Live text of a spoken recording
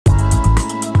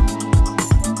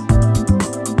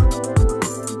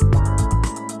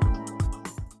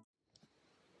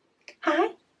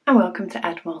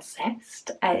More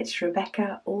Zest. It's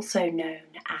Rebecca, also known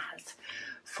as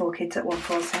 4Kids at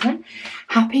 147.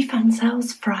 Happy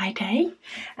Fansells Friday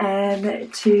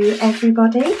to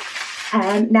everybody.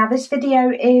 Now this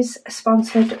video is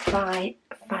sponsored by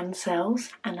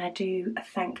Fansells and I do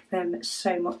thank them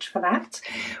so much for that.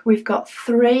 We've got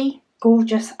 3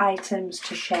 gorgeous items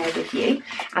to share with you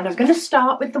and I'm going to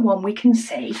start with the one we can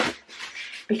see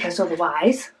because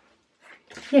otherwise,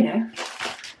 you know,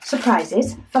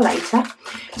 surprises for later.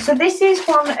 So this is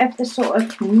one of the sort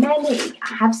of I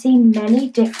have seen many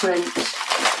different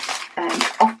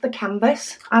off the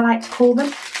canvas, I like to call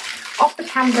them, off the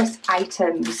canvas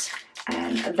items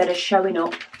that are showing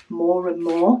up more and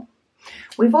more.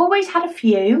 We've always had a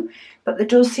few, but there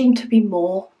does seem to be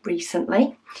more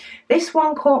recently. This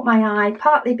one caught my eye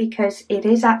partly because it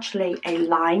is actually a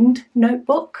lined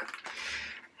notebook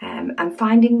and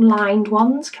finding lined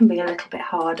ones can be a little bit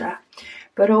harder.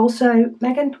 But also,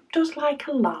 Megan does like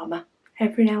a llama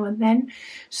every now and then.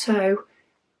 So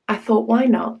I thought, why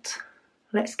not?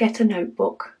 Let's get a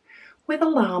notebook with a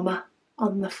llama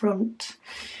on the front.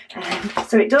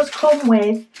 So it does come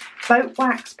with boat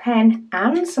wax pen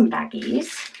and some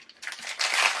baggies.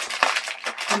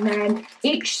 And then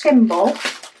each symbol,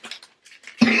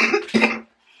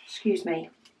 excuse me,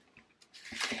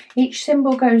 each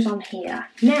symbol goes on here.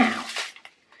 Now,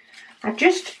 I've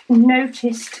just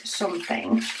noticed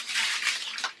something.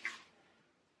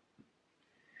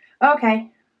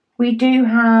 Okay, we do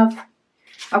have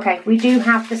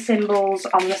the symbols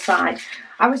on the side.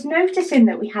 I was noticing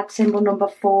that we had symbol number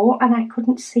 4 and I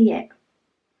couldn't see it.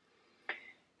 In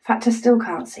fact, I still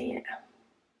can't see it.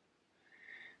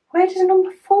 Where does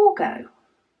number 4 go?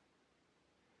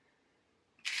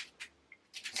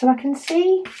 So I can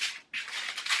see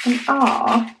an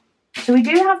R. So we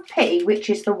do have P, which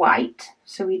is the white.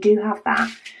 So we do have that.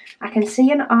 I can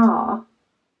see an R.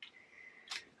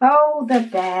 Oh, they're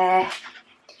there.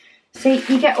 See,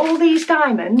 you get all these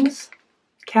diamonds.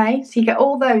 Okay, so you get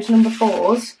all those number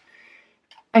 4s.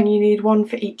 And you need one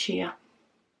for each ear.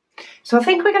 So I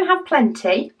think we're going to have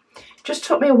plenty. Just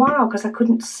took me a while because I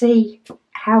couldn't see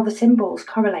how the symbols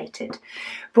correlated.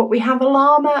 But we have a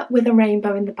llama with a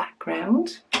rainbow in the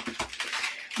background.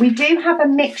 We do have a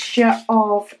mixture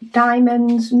of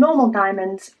diamonds, normal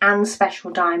diamonds and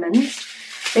special diamonds.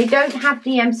 They don't have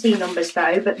DMC numbers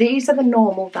though, but these are the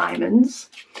normal diamonds.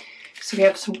 So we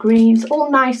have some greens, all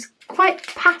nice, quite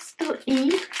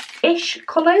pastel-y-ish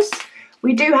colours.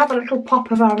 We do have a little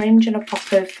pop of orange and a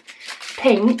pop of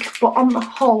pink, but on the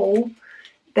whole,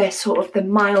 they're sort of the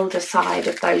milder side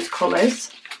of those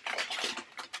colours.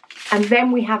 And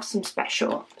then we have some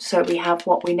special. So we have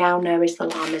what we now know is the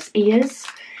llama's ears.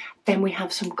 Then we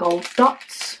have some gold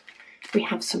dots, we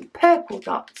have some purple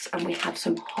dots, and we have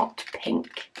some hot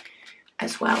pink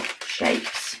as well,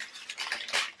 shapes.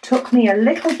 Took me a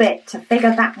little bit to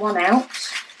figure that one out,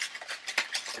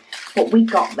 but we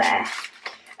got there.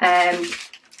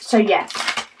 So yeah,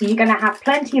 you're going to have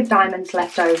plenty of diamonds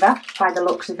left over by the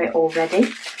looks of it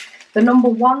already. The number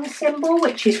 1 symbol,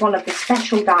 which is one of the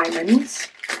special diamonds,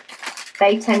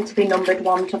 they tend to be numbered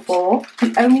 1 to 4.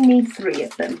 We only need 3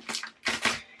 of them.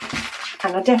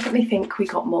 And I definitely think we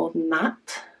got more than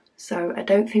that. So I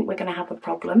don't think we're going to have a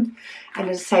problem. And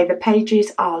as I say, the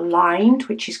pages are lined,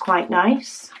 which is quite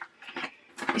nice.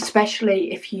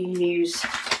 Especially if you use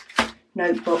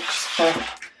notebooks for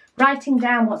writing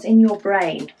down what's in your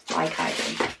brain, like I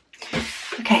do.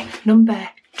 Okay, number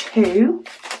 2.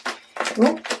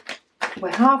 Oh,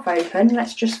 we're half open.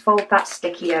 Let's just fold that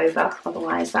sticky over.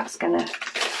 Otherwise that's going to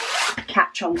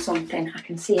catch on something. I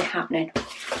can see it happening.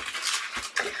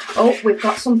 Oh, we've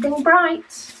got something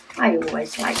bright. I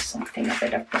always like something a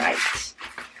bit of bright.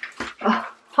 Oh,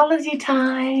 holiday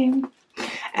time.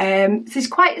 This is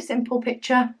quite a simple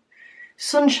picture.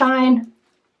 Sunshine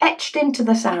etched into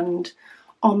the sand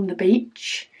on the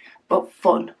beach, but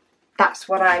fun. That's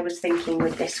what I was thinking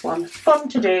with this one. Fun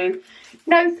to do.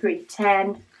 No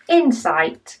 310. In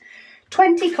sight.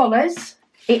 20 colours.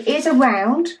 It is a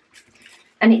round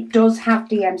and it does have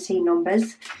DMC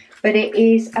numbers, but it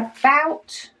is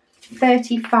about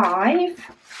 35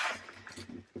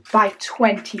 by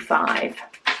 25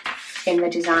 in the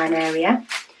design area.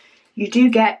 You do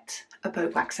get a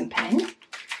boat wax and pen.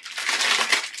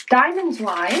 Diamonds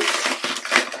wise,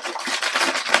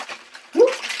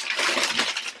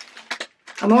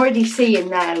 I'm already seeing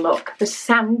there, look, the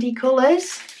sandy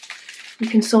colours. You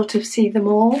can sort of see them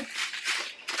all.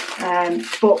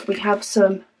 But we have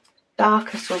some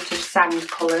darker sort of sand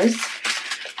colours.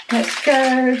 Let's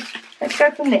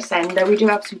go from this end, though we do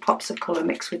have some pops of colour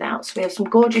mixed without. So we have some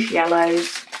gorgeous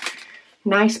yellows,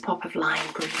 nice pop of lime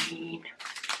green,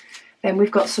 Then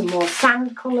we've got some more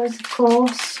sand colours, of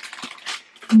course.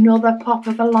 Another pop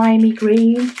of a limey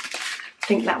green. I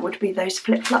think that would be those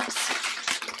flip-flops.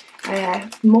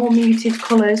 More muted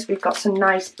colours. We've got some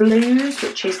nice blues,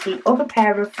 which is the other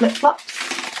pair of flip-flops.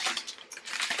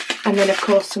 And then, of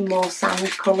course, some more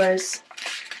sand colours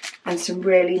and some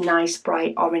really nice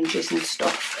bright oranges and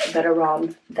stuff that are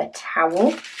on the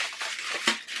towel.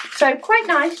 So quite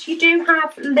nice. You do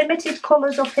have limited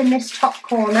colours up in this top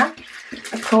corner,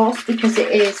 of course, because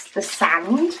it is the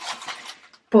sand.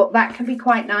 But that can be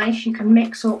quite nice. You can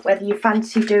mix up whether you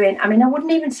fancy doing... I mean, I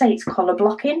wouldn't even say it's colour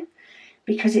blocking,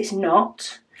 because it's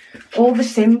not. All the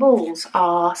symbols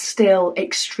are still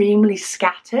extremely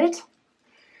scattered.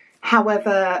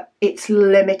 However, it's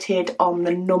limited on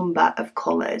the number of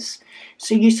colours.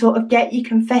 So you sort of get your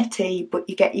confetti, but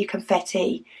you get your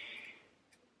confetti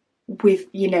with,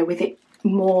 you know, with it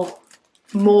more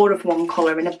of one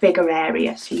colour in a bigger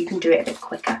area, so you can do it a bit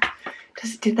quicker.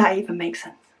 Did that even make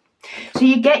sense? So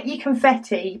you get your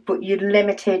confetti, but you're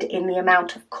limited in the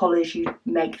amount of colours you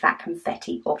make that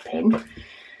confetti up in.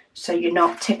 So you're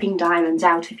not tipping diamonds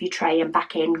out of your tray and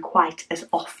back in quite as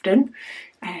often.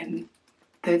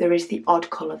 Though there is the odd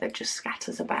colour that just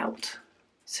scatters about.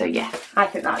 So yeah, I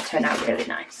think that would turn out really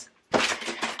nice.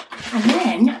 And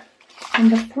then,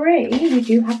 number 3, we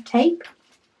do have tape.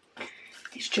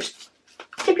 It's just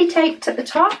tippy taped at the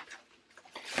top.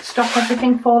 Stop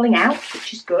everything falling out,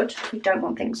 which is good. We don't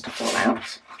want things to fall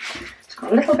out. It's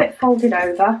got a little bit folded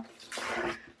over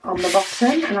on the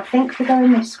bottom, and I think we're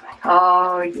going this way.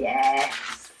 Oh,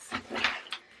 yes.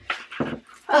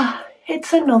 Oh,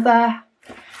 it's another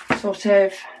sort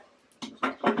of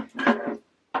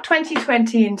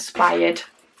 2020 inspired.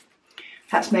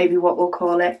 That's maybe what we'll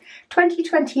call it.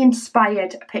 2020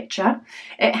 inspired picture.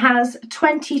 It has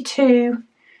 22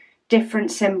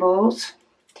 different symbols.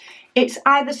 It's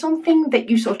either something that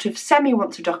you sort of semi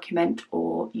want to document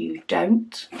or you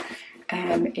don't.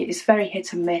 It is very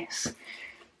hit and miss.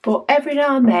 But every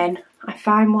now and then I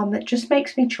find one that just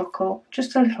makes me chuckle,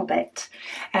 just a little bit.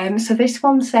 So this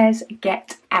one says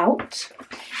get out.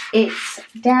 It's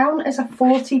down as a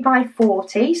 40 by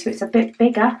 40, so it's a bit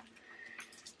bigger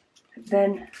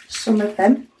than some of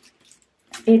them.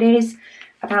 It is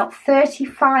about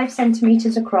 35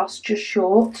 centimetres across, just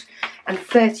short, and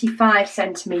 35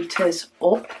 centimetres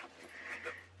up.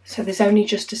 So there's only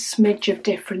just a smidge of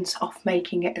difference off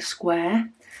making it a square,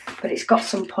 but it's got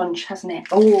some punch, hasn't it?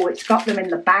 Oh, it's got them in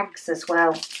the bags as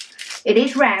well. It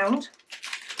is round.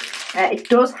 It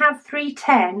does have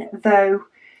 310, though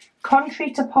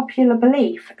contrary to popular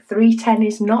belief, 310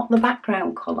 is not the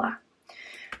background colour.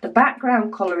 The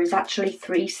background colour is actually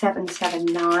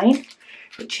 3779,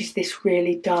 which is this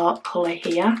really dark colour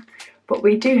here. But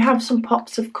we do have some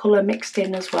pops of colour mixed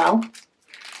in as well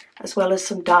as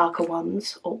some darker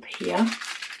ones up here.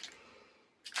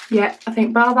 Yeah, I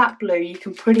think bar that blue, you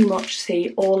can pretty much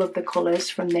see all of the colours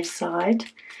from this side.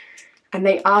 And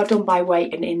they are done by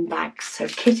weight and in bags, so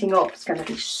kitting up is going to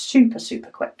be super, super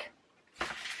quick.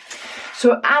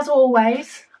 So as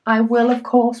always, I will of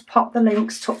course pop the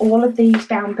links to all of these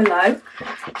down below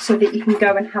so that you can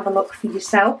go and have a look for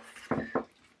yourself.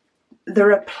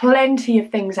 There are plenty of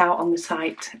things out on the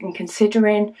site, and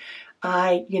considering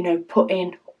I, put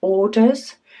in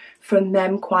orders from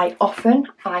them quite often,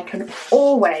 I can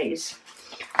always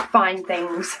find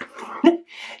things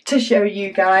to show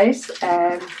you guys.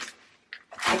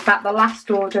 In fact, the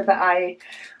last order that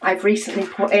I've recently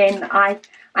put in, I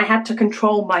had to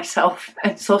control myself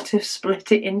and sort of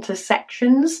split it into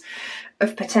sections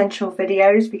of potential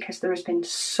videos because there has been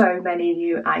so many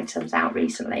new items out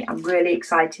recently. I'm really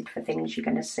excited for things you're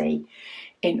going to see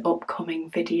in upcoming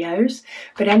videos.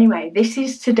 But anyway, this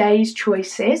is today's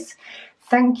choices.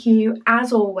 Thank you,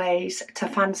 as always, to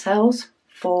Fansells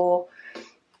for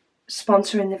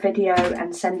sponsoring the video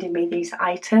and sending me these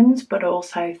items, but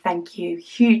also thank you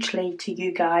hugely to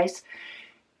you guys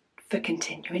for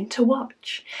continuing to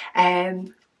watch.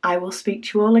 I will speak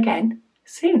to you all again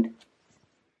soon.